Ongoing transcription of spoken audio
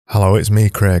Hello, it's me,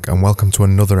 Craig, and welcome to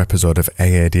another episode of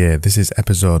AADA. This is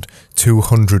episode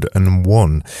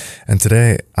 201, and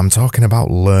today I'm talking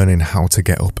about learning how to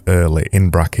get up early, in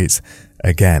brackets,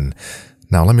 again.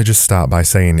 Now, let me just start by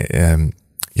saying,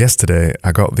 yesterday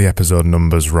I got the episode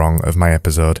numbers wrong of my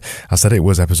episode. I said it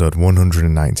was episode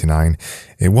 199.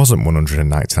 It wasn't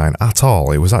 199 at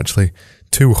all. It was actually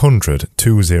 200.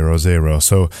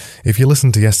 So if you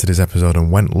listened to yesterday's episode and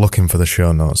went looking for the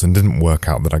show notes and didn't work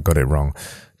out that I got it wrong,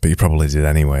 but you probably did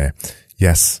anyway.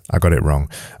 Yes, I got it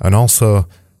wrong. And also,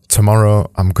 tomorrow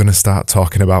I'm going to start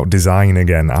talking about design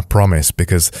again, I promise,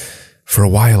 because for a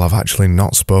while I've actually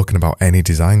not spoken about any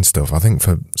design stuff. I think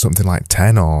for something like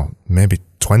 10 or maybe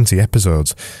 20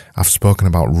 episodes, I've spoken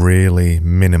about really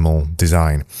minimal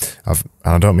design. And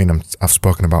I don't mean I've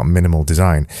spoken about minimal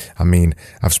design. I mean,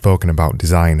 I've spoken about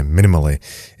design minimally.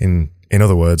 In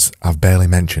other words, I've barely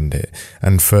mentioned it.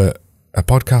 And for a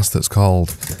podcast that's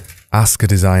called Ask a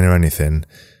Designer Anything,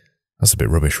 that's a bit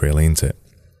rubbish really, isn't it?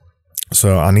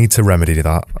 So I need to remedy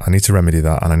that.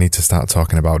 And I need to start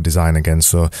talking about design again.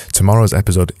 So tomorrow's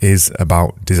episode is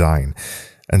about design.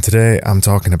 And today I'm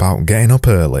talking about getting up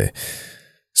early.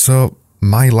 So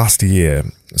my last year,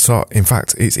 in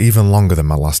fact, it's even longer than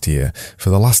my last year. For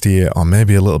the last year, or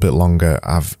maybe a little bit longer,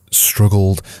 I've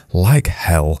struggled like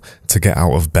hell to get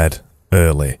out of bed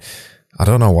early. I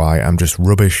don't know why, I'm just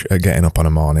rubbish at getting up on a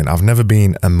morning. I've never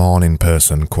been a morning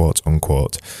person, quote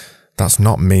unquote. That's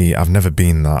not me, I've never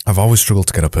been that. I've always struggled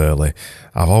to get up early.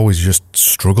 I've always just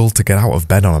struggled to get out of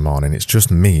bed on a morning. It's just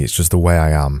me, it's just the way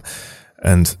I am.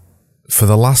 And for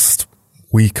the last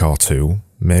week or two,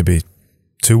 maybe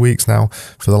 2 weeks now,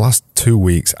 for the last 2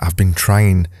 weeks, I've been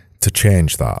trying to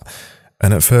change that.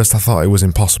 And at first I thought it was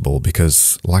impossible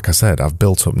because, like I said, I've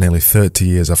built up nearly 30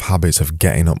 years of habits of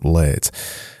getting up late.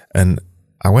 And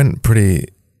I went pretty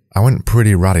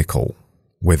radical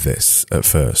with this at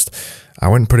first. I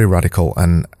went pretty radical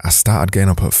and I started getting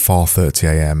up at 4:30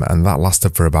 a.m. and that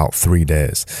lasted for about 3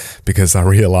 days because I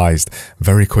realised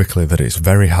very quickly that it's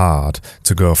very hard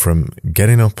to go from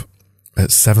getting up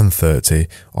at 7:30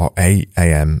 or 8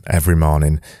 a.m. every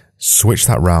morning, switch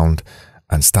that round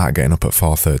and start getting up at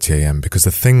 4:30 a.m. because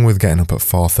the thing with getting up at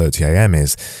 4:30 a.m.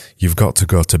 is you've got to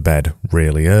go to bed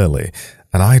really early.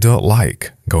 And I don't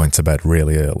like going to bed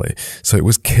really early. So it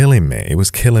was killing me. It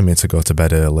was killing me to go to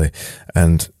bed early.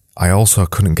 And I also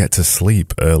couldn't get to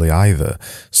sleep early either.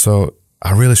 So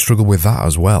I really struggled with that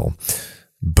as well.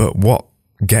 But what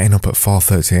getting up at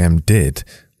 4:30 a.m. did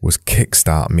was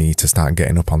kickstart me to start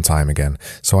getting up on time again.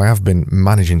 So I have been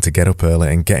managing to get up early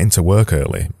and getting to work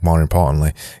early, more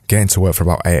importantly, getting to work for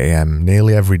about 8 a.m.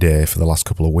 nearly every day for the last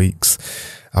couple of weeks.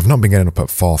 I've not been getting up at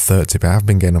 4:30, but I've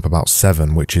been getting up about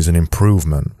 7, which is an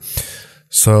improvement.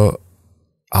 So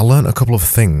I learned a couple of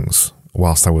things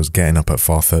whilst I was getting up at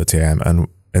 4:30 a.m. and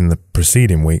in the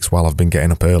preceding weeks while I've been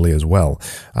getting up early as well.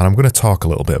 And I'm going to talk a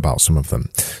little bit about some of them.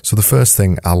 So the first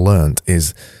thing I learned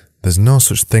is there's no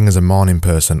such thing as a morning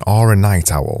person or a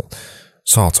night owl,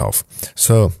 sort of.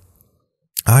 So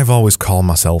I've always called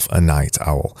myself a night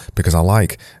owl because I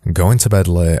like going to bed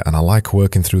late and I like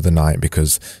working through the night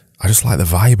because I just like the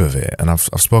vibe of it. And I've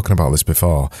spoken about this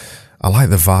before. I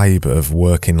like the vibe of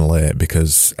working late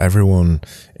because everyone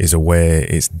is away,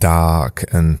 it's dark,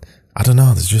 and I don't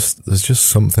know, there's just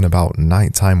something about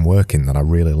nighttime working that I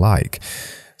really like.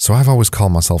 So I've always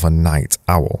called myself a night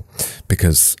owl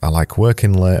because I like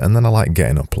working late and then I like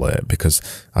getting up late because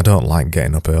I don't like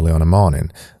getting up early on a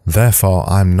morning. Therefore,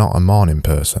 I'm not a morning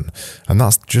person. And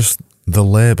that's just the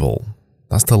label.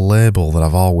 That's the label that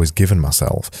I've always given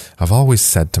myself. I've always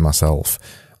said to myself,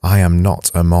 I am not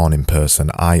a morning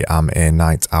person. I am a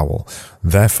night owl.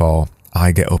 Therefore,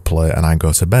 I get up late and I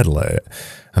go to bed late.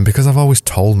 And because I've always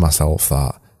told myself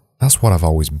that, that's what I've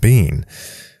always been.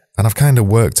 And I've kind of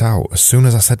worked out, as soon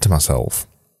as I said to myself,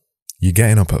 you're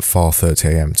getting up at 4:30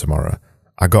 a.m. tomorrow,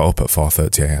 I got up at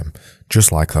 4:30 a.m.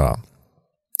 just like that.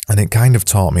 And it kind of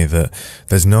taught me that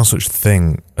there's no such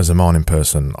thing as a morning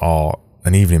person or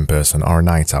an evening person or a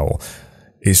night owl.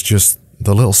 It's just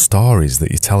the little stories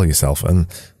that you tell yourself. And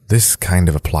this kind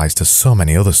of applies to so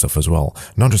many other stuff as well.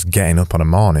 Not just getting up on a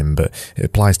morning, but it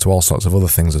applies to all sorts of other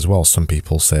things as well. Some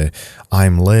people say,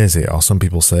 I'm lazy, or some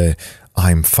people say,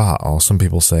 I'm fat, or some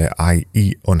people say, I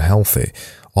eat unhealthy.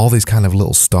 All these kind of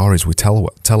little stories we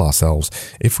tell ourselves,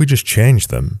 if we just change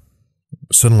them,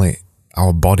 suddenly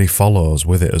our body follows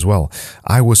with it as well.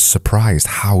 I was surprised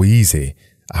how easy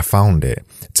I found it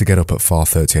to get up at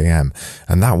 4:30 a.m.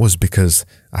 And that was because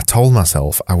I told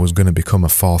myself I was going to become a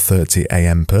 4:30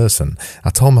 a.m. person.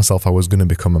 I told myself I was going to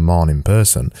become a morning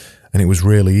person, and it was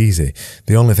really easy.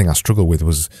 The only thing I struggled with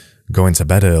was going to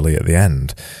bed early at the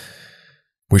end.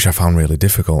 which I found really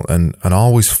difficult, and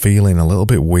always feeling a little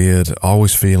bit weird,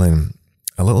 always feeling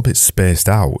a little bit spaced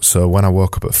out. So when I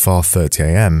woke up at 4:30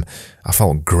 a.m, I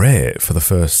felt great for the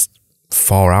first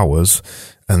 4 hours,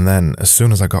 and then as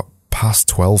soon as I got past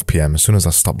 12 p.m, as soon as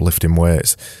I stopped lifting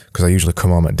weights, because I usually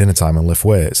come home at dinner time and lift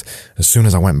weights, as soon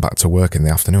as I went back to work in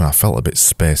the afternoon, I felt a bit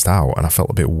spaced out and I felt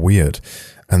a bit weird.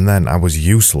 And then I was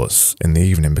useless in the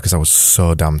evening because I was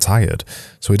so damn tired.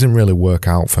 So it didn't really work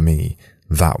out for me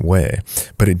that way.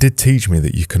 But it did teach me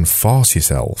that you can force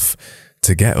yourself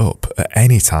to get up at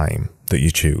any time that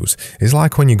you choose. It's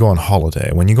like when you go on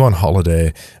holiday. When you go on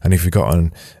holiday, and if you've got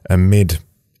a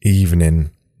mid-morning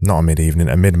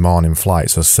flight,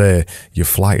 so say your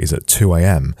flight is at 2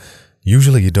 a.m,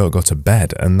 usually you don't go to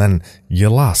bed, and then you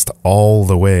last all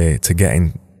the way to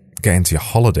getting to your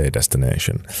holiday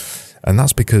destination. And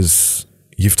that's because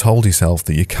you've told yourself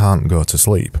that you can't go to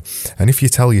sleep. And if you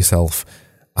tell yourself,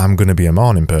 I'm going to be a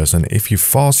morning person, if you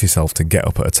force yourself to get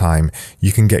up at a time,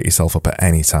 you can get yourself up at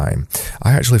any time.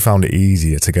 I actually found it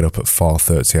easier to get up at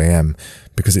 4:30 a.m,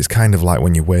 because it's kind of like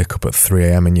when you wake up at 3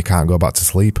 a.m. and you can't go back to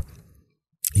sleep.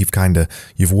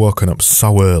 You've woken up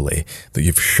so early that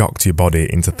you've shocked your body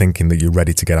into thinking that you're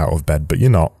ready to get out of bed, but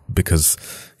you're not, because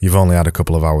you've only had a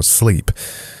couple of hours sleep.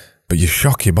 But you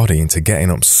shock your body into getting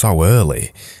up so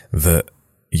early that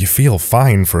you feel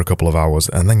fine for a couple of hours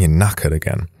and then you're knackered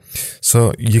again.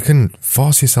 So you can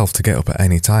force yourself to get up at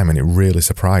any time, and it really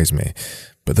surprised me.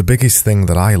 But the biggest thing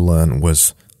that I learned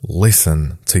was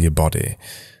listen to your body.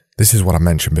 This is what I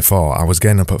mentioned before. I was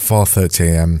getting up at 4:30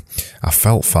 a.m. I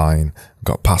felt fine,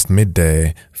 got past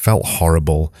midday, felt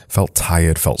horrible, felt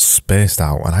tired, felt spaced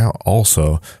out, and I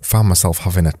also found myself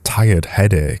having a tired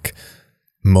headache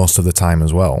most of the time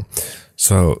as well.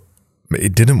 So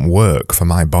it didn't work for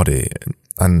my body.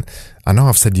 And I know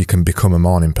I've said you can become a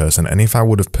morning person, and if I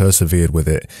would have persevered with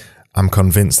it, I'm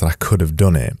convinced that I could have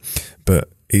done it. But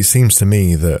it seems to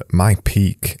me that my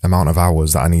peak amount of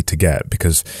hours that I need to get,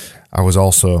 because I was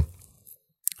also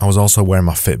wearing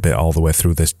my Fitbit all the way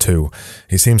through this too.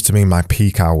 It seems to me my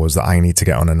peak hours that I need to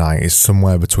get on a night is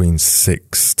somewhere between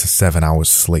 6 to 7 hours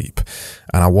sleep.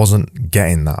 And I wasn't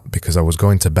getting that because I was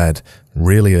going to bed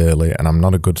really early, and I'm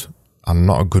not a good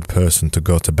person to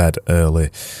go to bed early.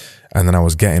 And then I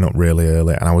was getting up really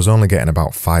early, and I was only getting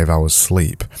about 5 hours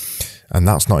sleep. And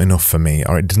that's not enough for me,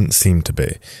 or it didn't seem to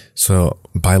be. So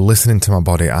by listening to my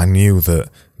body, I knew that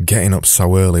getting up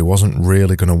so early wasn't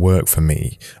really going to work for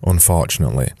me,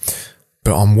 unfortunately.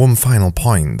 But on one final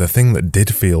point, the thing that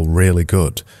did feel really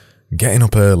good, getting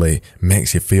up early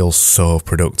makes you feel so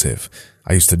productive.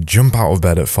 I used to jump out of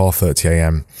bed at 4:30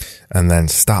 a.m. and then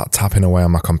start tapping away on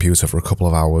my computer for a couple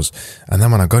of hours. And then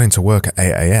when I got into work at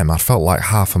 8 a.m, I felt like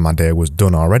half of my day was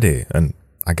done already. And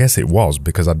I guess it was,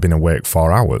 because I'd been awake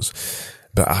 4 hours.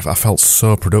 But I felt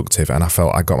so productive, and I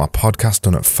got my podcast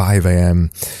done at 5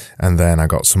 a.m. and then I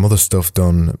got some other stuff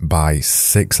done by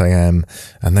 6 a.m.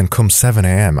 and then come 7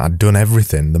 a.m, I'd done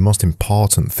everything, the most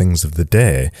important things of the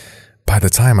day. By the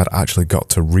time I'd actually got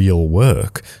to real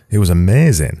work, it was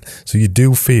amazing. So you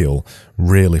do feel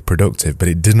really productive, but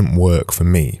it didn't work for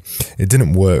me. It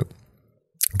didn't work.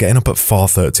 Getting up at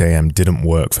 4:30 a.m. didn't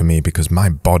work for me because my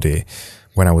body,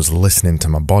 when I was listening to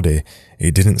my body,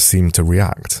 it didn't seem to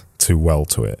react too well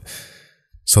to it.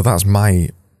 So that's my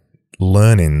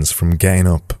learnings from getting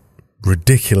up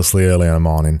ridiculously early in the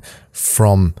morning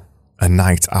from a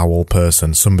night owl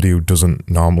person, somebody who doesn't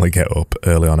normally get up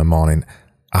early on a morning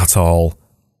at all,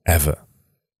 ever.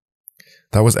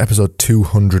 That was episode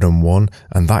 201,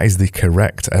 and that is the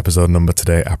correct episode number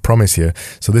today, I promise you.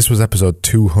 So this was episode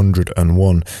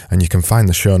 201, and you can find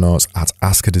the show notes at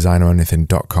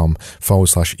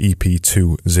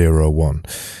askadesigneranything.com/EP201.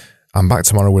 I'm back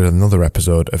tomorrow with another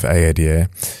episode of AADA,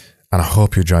 and I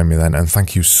hope you join me then, and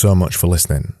thank you so much for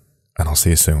listening, and I'll see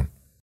you soon.